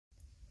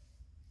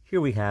Here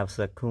we have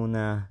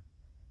Sakuna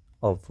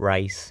of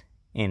Rise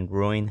and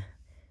Ruin,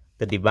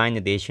 the Divine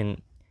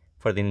Edition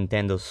for the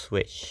Nintendo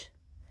Switch,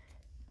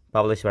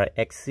 published by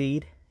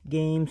Exceed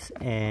Games.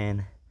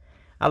 And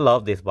I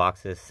love these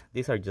boxes.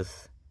 These are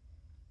just,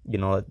 you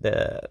know,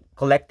 the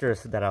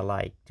collectors that I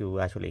like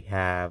to actually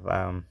have.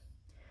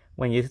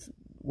 When it's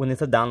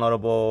a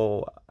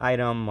downloadable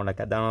item or like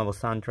a downloadable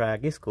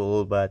soundtrack, it's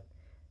cool, but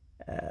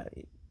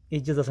it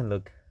just doesn't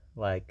look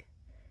like,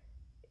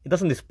 it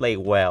doesn't display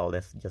well,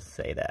 let's just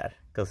say that,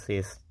 because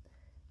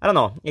I don't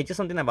know, it's just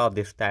something about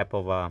this type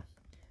of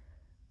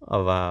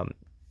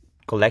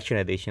collection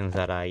editions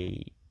that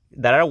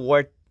are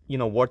worth, you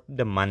know, worth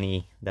the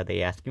money that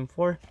they asking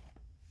for.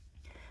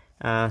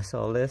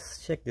 So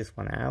let's check this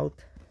one out.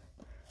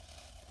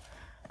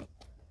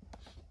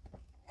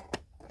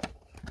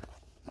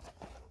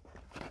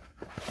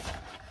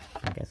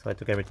 Okay, so I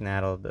took everything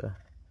out of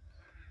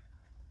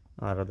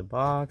the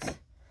box.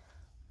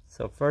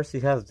 So first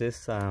it has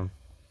this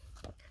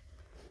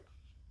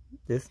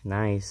this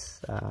nice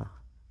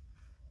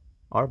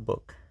art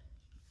book.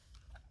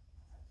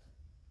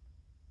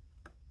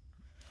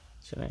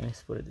 Should I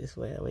just put it this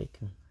way, that way you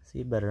can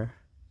see better?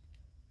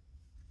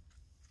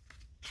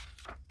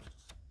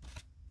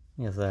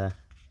 Here's the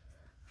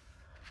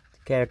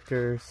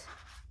characters.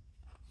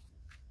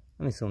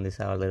 Let me zoom this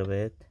out a little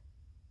bit.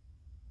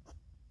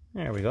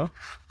 There we go.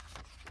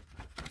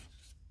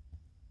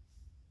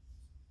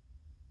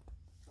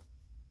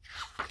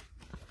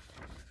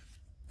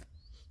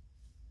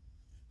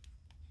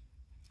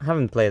 I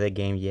haven't played the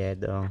game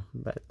yet though,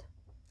 but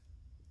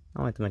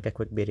I want to make a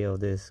quick video of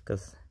this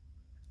because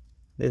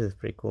this is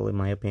pretty cool in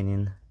my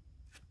opinion.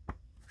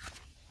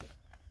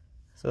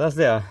 So that's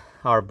the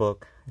art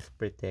book. It's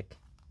pretty thick.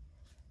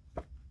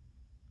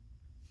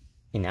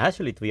 And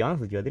actually, to be honest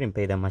with you, I didn't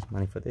pay that much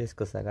money for this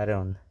because I got it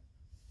on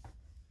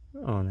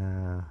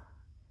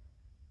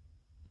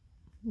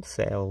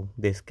sale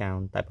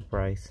discount type of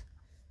price.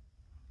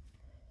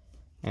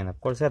 And of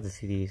course I have the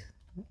CDs,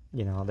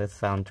 you know, the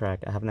soundtrack.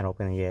 I haven't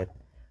opened it yet,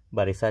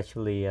 but it's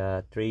actually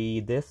a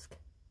 3-disc,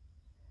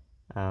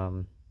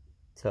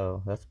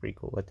 so that's pretty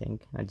cool. I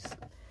think I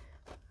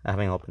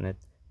haven't opened it.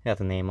 It has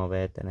the name of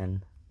it, and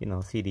then, you know,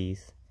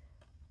 CDs.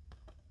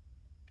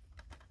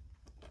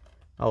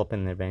 I'll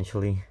open it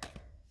eventually.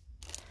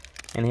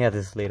 And he has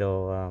this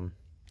little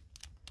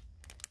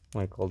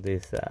what do you call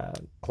this,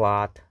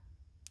 cloth.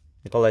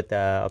 They call it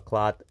a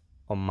cloth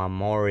of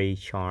memory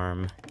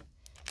charm.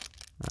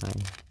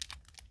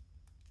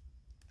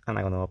 I'm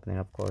not gonna open it,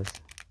 of course.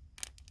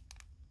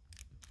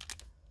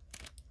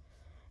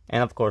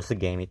 And of course the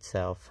game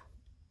itself.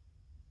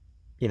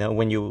 You know,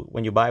 when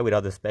you buy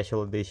without the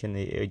special edition,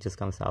 it just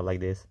comes out like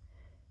this.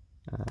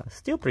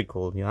 Still pretty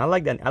cool. You know, I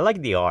like that. I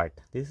like the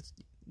art.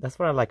 That's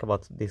what I like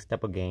about this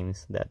type of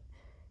games. That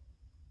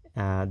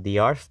the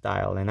art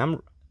style, and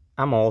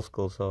I'm old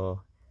school,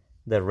 so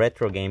the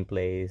retro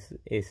gameplay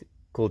is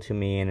cool to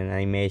me, and the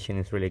animation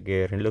is really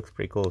good. It looks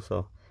pretty cool,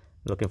 so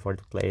looking forward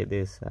to play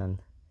this. And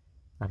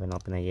I haven't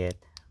opened it yet,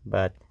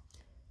 but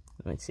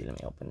let me see.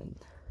 Let me open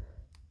it.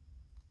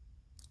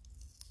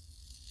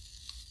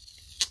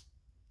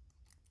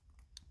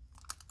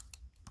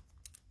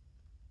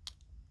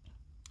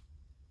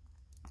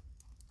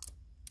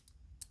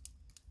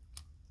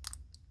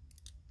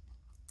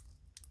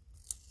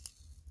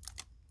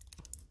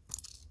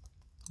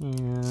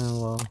 Yeah,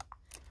 well,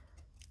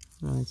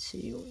 let's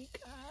see what we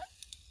got.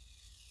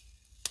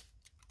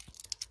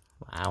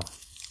 Wow,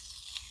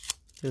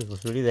 this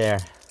was really there.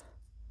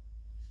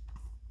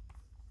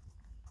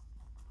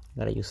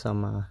 Gotta use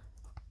some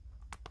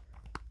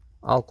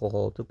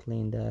alcohol to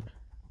clean that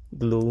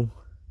glue.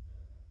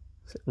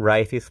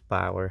 Rise is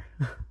power.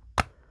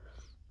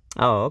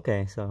 Oh,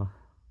 okay, so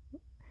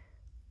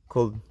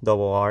cool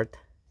double art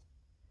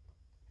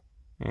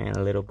and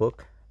a little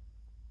book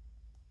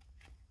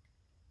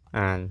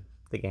and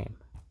the game.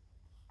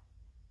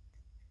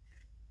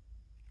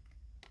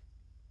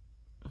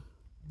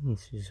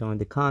 It's showing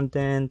the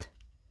content,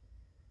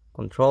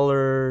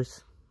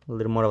 controllers, a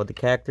little more about the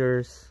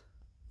characters.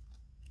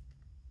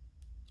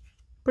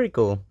 Pretty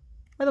cool.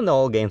 I don't know,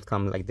 all games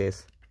come like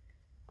this.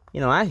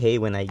 You know, I hate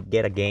when I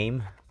get a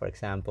game. For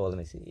example, let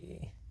me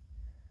see.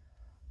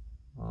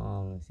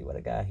 Let me see what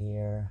I got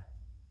here.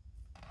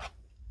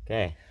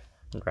 Okay,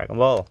 Dragon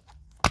Ball.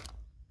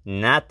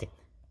 Nothing.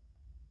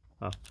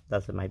 Oh,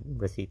 that's my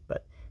receipt,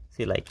 but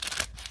see, like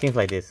things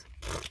like this,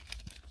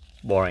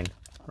 boring,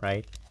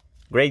 right?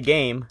 Great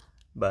game,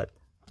 but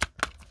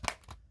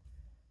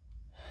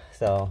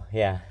so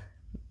yeah,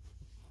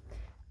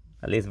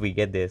 at least we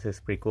get this.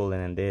 It's pretty cool.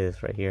 And then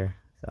this right here.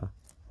 So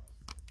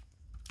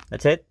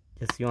that's it.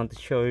 Just want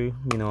to show you,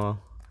 you know,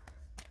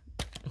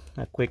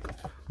 a quick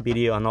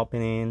video on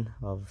opening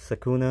of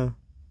Sakuna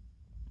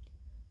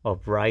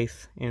of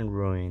Rise and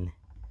Ruin.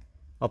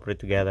 I'll put it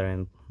together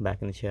and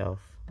back in the shelf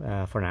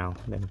for now.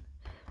 Then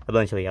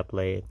eventually I'll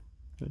play it.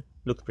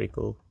 Looks pretty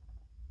cool.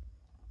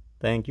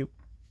 Thank you.